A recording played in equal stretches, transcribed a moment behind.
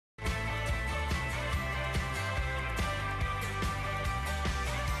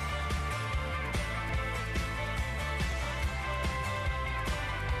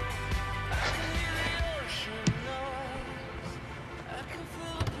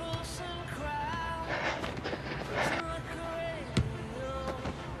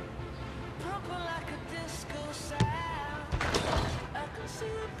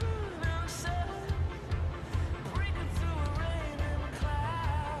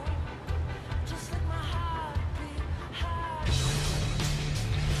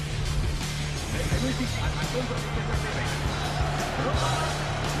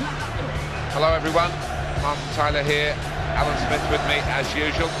Hello everyone, Martin Tyler here, Alan Smith with me as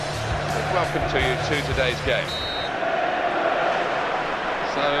usual. Welcome to you to today's game.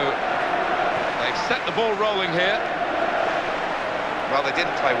 So, they've set the ball rolling here. Well, they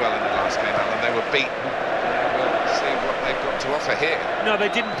didn't play well in the last game, Alan, they were beaten. We'll see what they've got to offer here. No,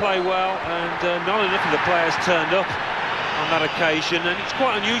 they didn't play well, and not enough of the players turned up on that occasion, and it's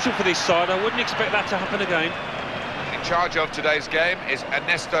quite unusual for this side. I wouldn't expect that to happen again. In charge of today's game is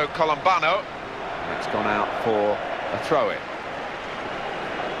Ernesto Colombano. It's gone out for a throw-in.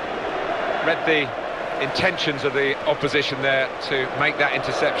 Read the intentions of the opposition there to make that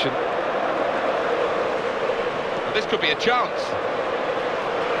interception. Well, this could be a chance.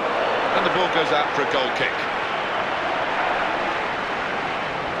 And the ball goes out for a goal kick.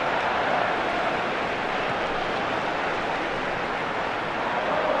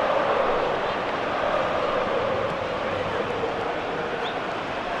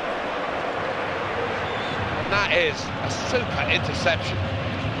 That is a super interception.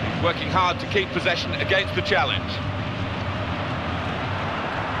 He's working hard to keep possession against the challenge.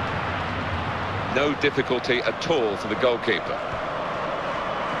 No difficulty at all for the goalkeeper.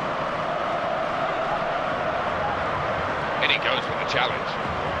 In he goes with the challenge.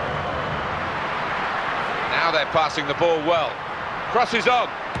 Now they're passing the ball well. Crosses on.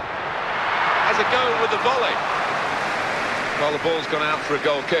 Has a go with the volley. Well, the ball's gone out for a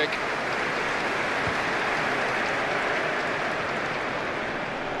goal kick.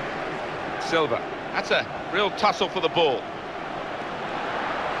 Silva. That's a real tussle for the ball.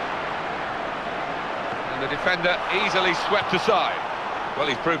 And the defender easily swept aside. Well,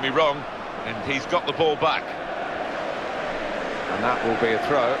 he's proved me wrong, and he's got the ball back. And that will be a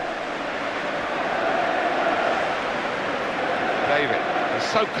throw. David.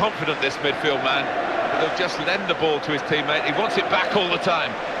 He's so confident, this midfield man, that he'll just lend the ball to his teammate. He wants it back all the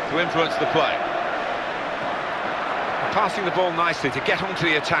time to influence the play. Passing the ball nicely to get onto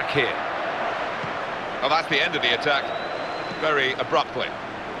the attack here. Oh, that's the end of the attack, very abruptly.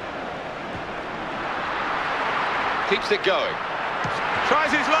 Keeps it going.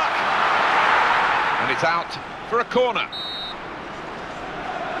 Tries his luck. And it's out for a corner.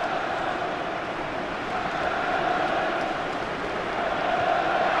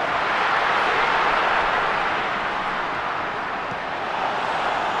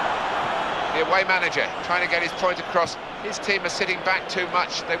 The away manager trying to get his point across. His team are sitting back too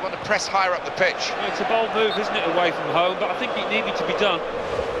much. They want to press higher up the pitch. Well, it's a bold move, isn't it, away from home, but I think it needed to be done.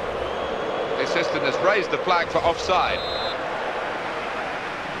 The assistant has raised the flag for offside.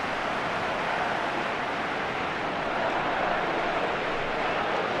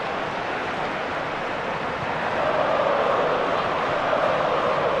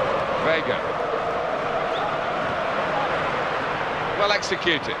 Vega. Well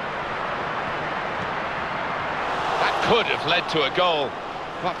executed. Could have led to a goal,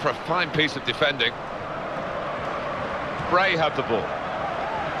 but for a fine piece of defending. Bray had the ball.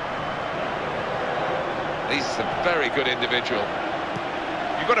 He's a very good individual.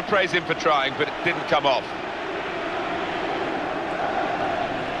 You've got to praise him for trying, but it didn't come off.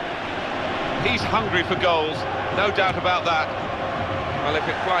 He's hungry for goals, no doubt about that. Well, if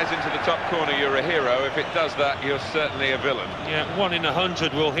it flies into the top corner, you're a hero. If it does that, you're certainly a villain. Yeah, 1 in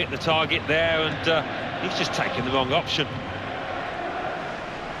 100 will hit the target there, and he's just taken the wrong option.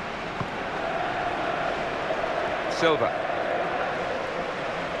 Silva.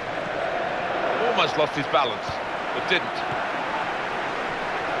 Almost lost his balance, but didn't.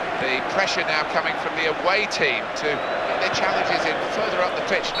 The pressure now coming from the away team to get their challenges in further up the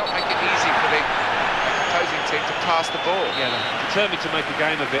pitch, not make it easy for the opposing team to pass the ball. Yeah, they're determined to make a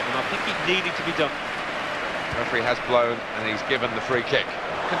game of it, and I think it needed to be done. Referee has blown, and he's given the free kick.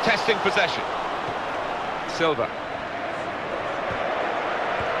 Contesting possession. Silva.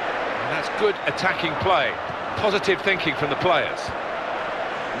 And that's good attacking play. Positive thinking from the players.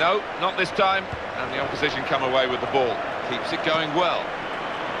 No, not this time. And the opposition come away with the ball. Keeps it going well.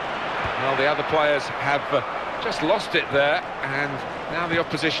 Well, the other players have just lost it there, and now the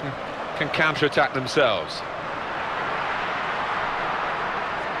opposition can counter-attack themselves.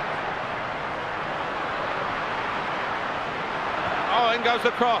 Oh, in goes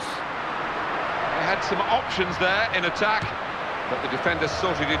the cross. They had some options there in attack, but the defender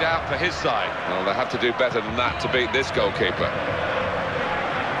sorted it out for his side. Well, they had to do better than that to beat this goalkeeper.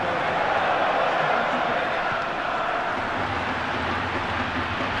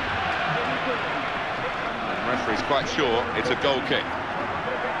 And the referee's quite sure it's a goal kick.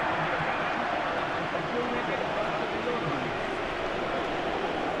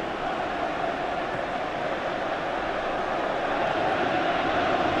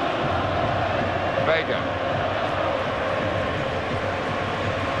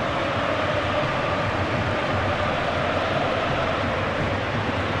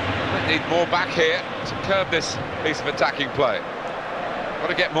 need more back here to curb this piece of attacking play. Got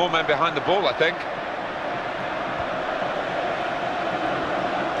to get more men behind the ball, I think.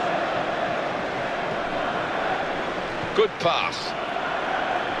 Good pass.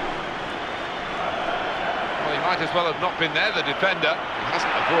 Well, he might as well have not been there, the defender. He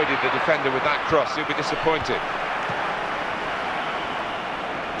hasn't avoided the defender with that cross. He'll be disappointed.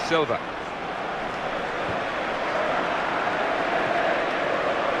 Silva.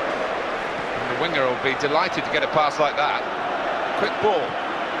 And the winger will be delighted to get a pass like that. Quick ball.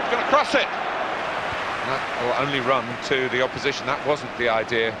 He's going to cross it. That will only run to the opposition. That wasn't the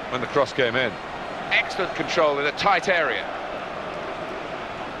idea when the cross came in. Excellent control in a tight area.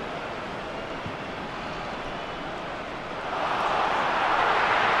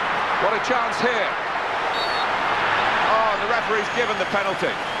 What a chance here. Oh, and the referee's given the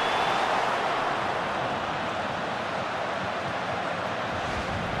penalty.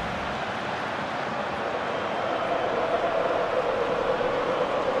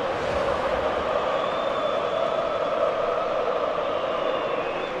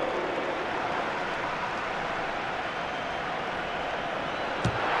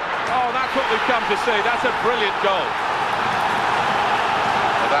 That's what we've come to see. That's a brilliant goal.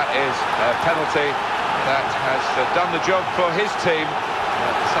 Well, that is a penalty that has done the job for his team.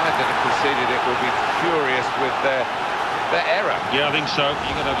 The side that have conceded it will be furious with their error. Yeah, I think so.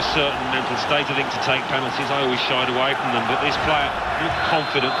 You've got to have a certain mental state, I think, to take penalties. I always shied away from them, but this player looked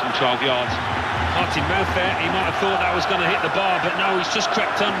confident from 12 yards. Martin mouth there, he might have thought that was going to hit the bar, but no, he's just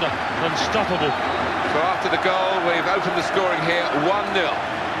crept under. Unstoppable. So after the goal, we've opened the scoring here, 1-0.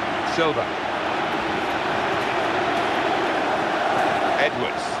 Silva.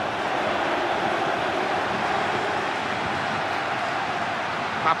 Edwards.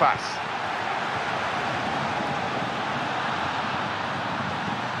 Papas.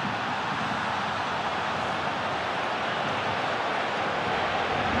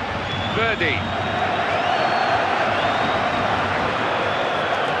 Verdi.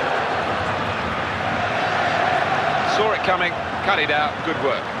 Saw it coming, cut it out, good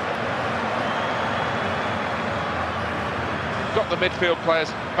work. Got the midfield players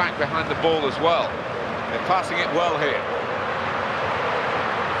back behind the ball as well. They're passing it well here.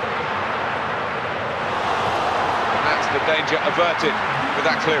 And that's the danger averted with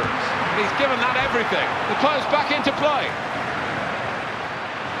that clearance. He's given that everything. The player's back into play.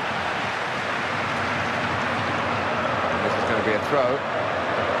 This is going to be a throw.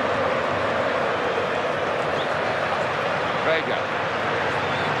 Vega.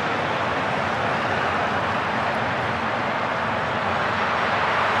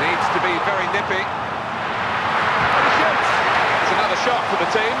 Needs to be very nippy. It's another shot for the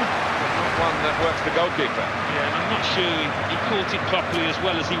team, but not one that works the goalkeeper. Yeah, and I'm not sure he caught it properly as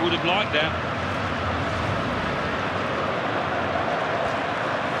well as he would have liked there.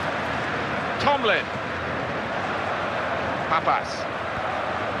 Tomlin. Papas.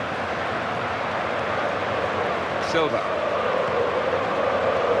 Silva.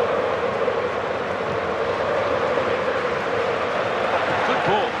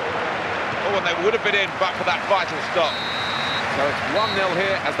 Ball. Oh, and they would have been in but for that vital stop. So it's 1-0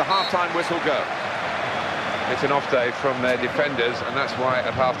 here as the half-time whistle goes. It's an off day from their defenders, and that's why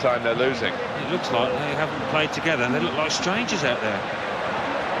at half-time they're losing. It looks like they haven't played together. They look like strangers out there.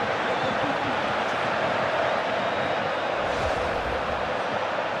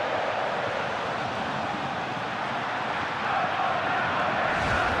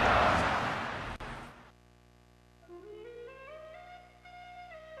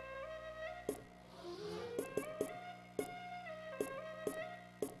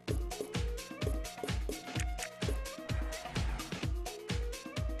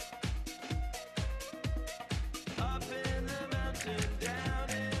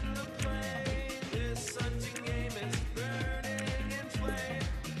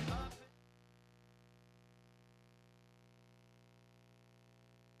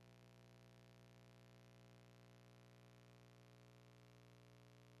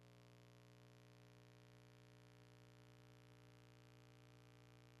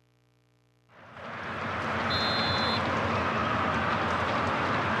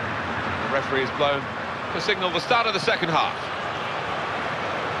 The referee is blown to signal the start of the second half.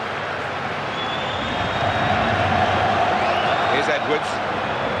 Here's Edwards.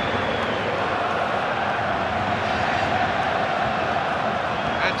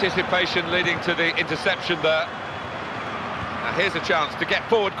 Anticipation leading to the interception there. Now here's a chance to get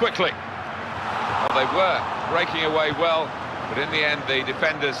forward quickly. Well, they were breaking away well, but in the end the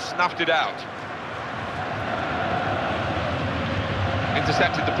defenders snuffed it out.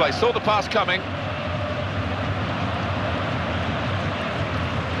 intercepted the play, saw the pass coming.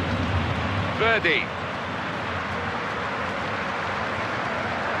 Verdi.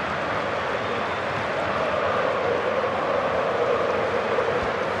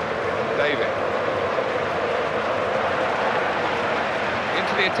 David.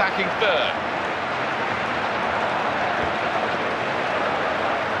 Into the attacking third.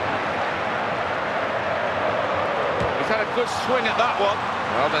 He's had a good swing at that one.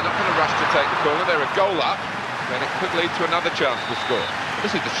 Well, they're not going to rush to take the corner. They're a goal up. Then it could lead to another chance to score.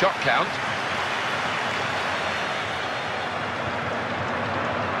 This is the shot count.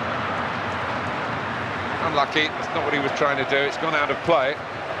 Unlucky, that's not what he was trying to do, it's gone out of play.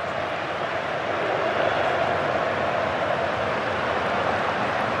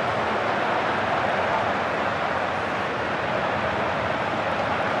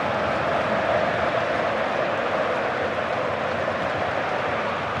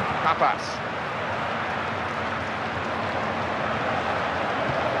 Papas.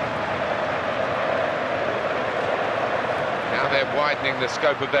 Now they're widening the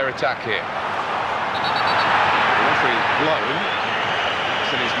scope of their attack here. Blown.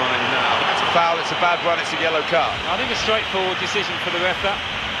 It's in his mind now. That's a foul, it's a bad one, it's a yellow card. I think a straightforward decision for the ref, that.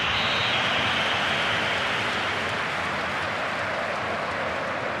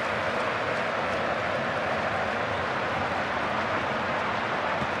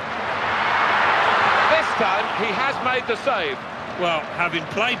 This time, he has made the save. Well, having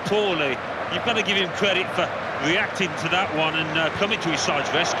played poorly, you've got to give him credit for reacting to that one and coming to his side's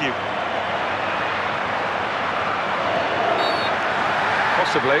rescue.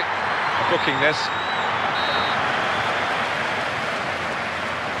 Possibly booking this.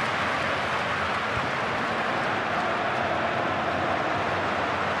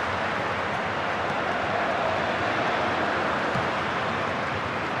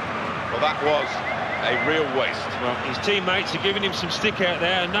 Well, that was a real waste. Well, his teammates are giving him some stick out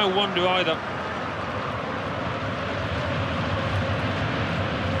there, and no wonder either.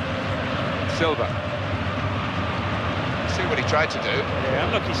 Silva. See what he tried to do. Yeah,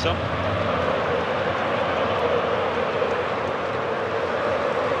 unlucky son.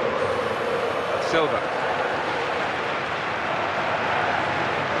 Silva.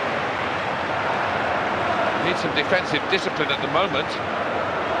 Needs some defensive discipline at the moment.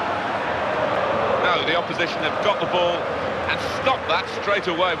 No, the opposition have got the ball and stopped that straight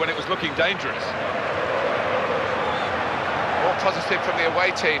away when it was looking dangerous. More positive from the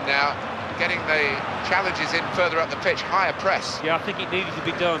away team now. Getting the challenges in further up the pitch, higher press. Yeah, I think it needed to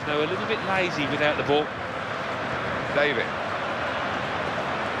be done. They were a little bit lazy without the ball. David.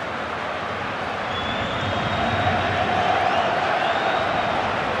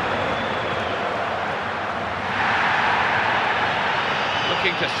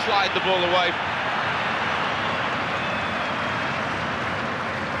 Looking to slide the ball away.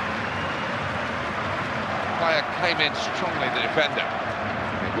 Player came in strongly, the defender.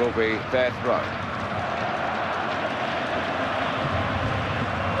 It will be their throw.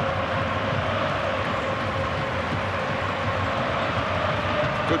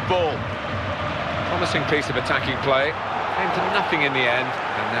 Good ball. Promising piece of attacking play. Came to nothing in the end,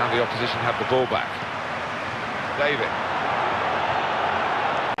 and now the opposition have the ball back. David.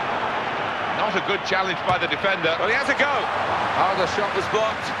 Not a good challenge by the defender. Well, he has a go. Oh, the shot was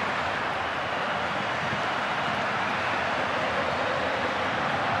blocked.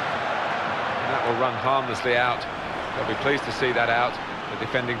 Will run harmlessly out. They'll be pleased to see that out, the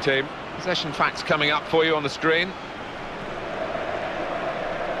defending team. Possession facts coming up for you on the screen.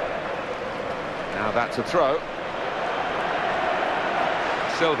 Now that's a throw.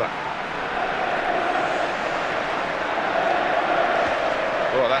 Silva.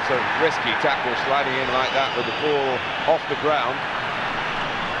 Oh, that's a risky tackle, sliding in like that with the ball off the ground.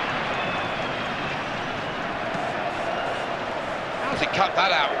 How's he cut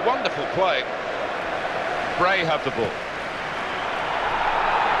that out? Wonderful play. Bray have the ball.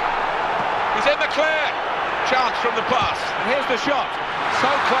 He's in the clear. Chance from the pass. And here's the shot. So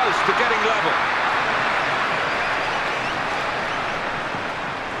close to getting level.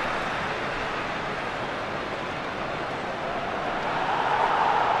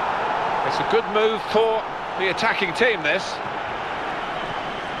 It's a good move for the attacking team, this.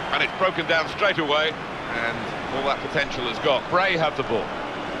 And it's broken down straight away. And all that potential has gone. Bray have the ball.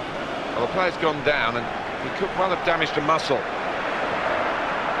 Well, the player's gone down and he could well have damaged a muscle.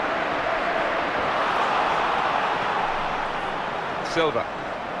 Silva.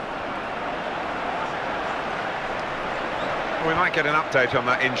 We might get an update on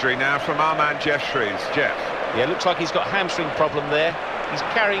that injury now from our man Jeff Shreves. Jeff. Yeah, looks like he's got a hamstring problem there. He's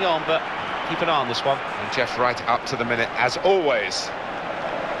carrying on, but keep an eye on this one. And Jeff right up to the minute, as always.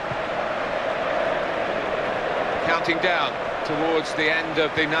 Counting down towards the end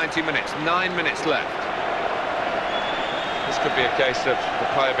of the 90 minutes. 9 minutes left. This could be a case of the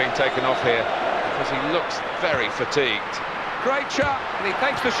player being taken off here because he looks very fatigued. Great shot, and he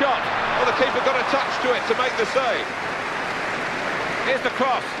takes the shot. Well, the keeper got a touch to it to make the save. Here's the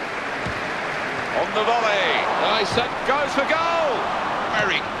cross. On the volley. Nice, and goes for goal.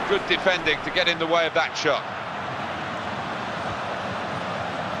 Very good defending to get in the way of that shot.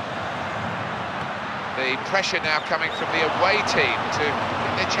 The pressure now coming from the away team to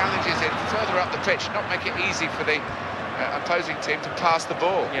get their challenges in further up the pitch, not make it easy for the opposing team to pass the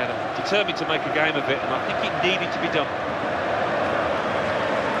ball. Yeah, they're determined to make a game of it, and I think it needed to be done.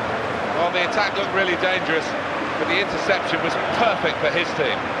 Well, the attack looked really dangerous, but the interception was perfect for his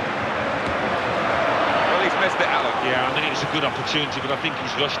team. Well, he's missed it, Alan. Yeah, I mean, it was a good opportunity, but I think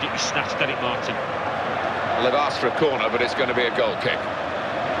he's rushed it, he snatched at it, Martin. Well, they've asked for a corner, but it's going to be a goal kick.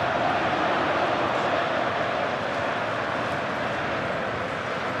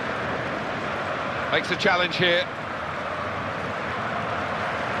 Makes a challenge here.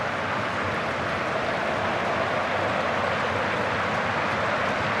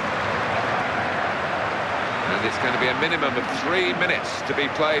 And it's going to be a minimum of 3 minutes to be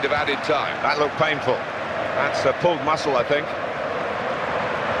played of added time. That looked painful. That's a pulled muscle, I think.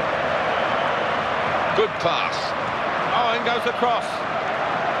 Good pass. Oh, in goes the cross.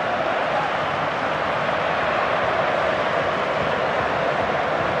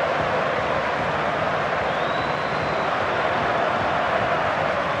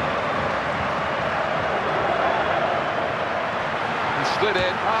 Slid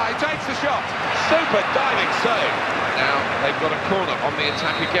in. He takes the shot. Super diving save. Now they've got a corner on the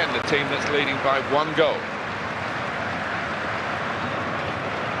attack again, the team that's leading by 1 goal.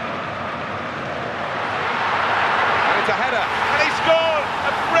 And it's a header. And he scored!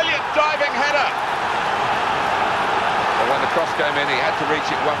 A brilliant diving header. But when the cross came in, he had to reach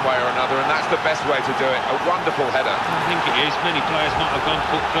it one way or another, and that's the best way to do it. A wonderful header. I think it is. Many players might have gone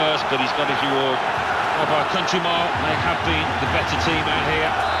foot first, but he's got his reward. By a country mile, they have been the better team out here,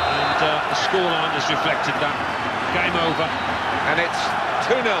 and the scoreline has reflected that. Game over. And it's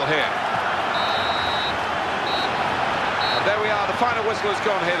 2-0 here. And there we are, the final whistle has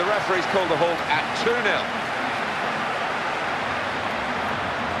gone here. The referee's called a halt at 2-0.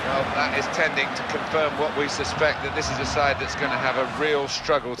 Well, that is tending to confirm what we suspect, that this is a side that's going to have a real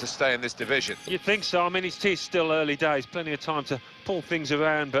struggle to stay in this division. You'd think so. I mean, it's still early days, plenty of time to pull things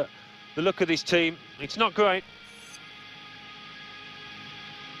around, but the look of this team, it's not great.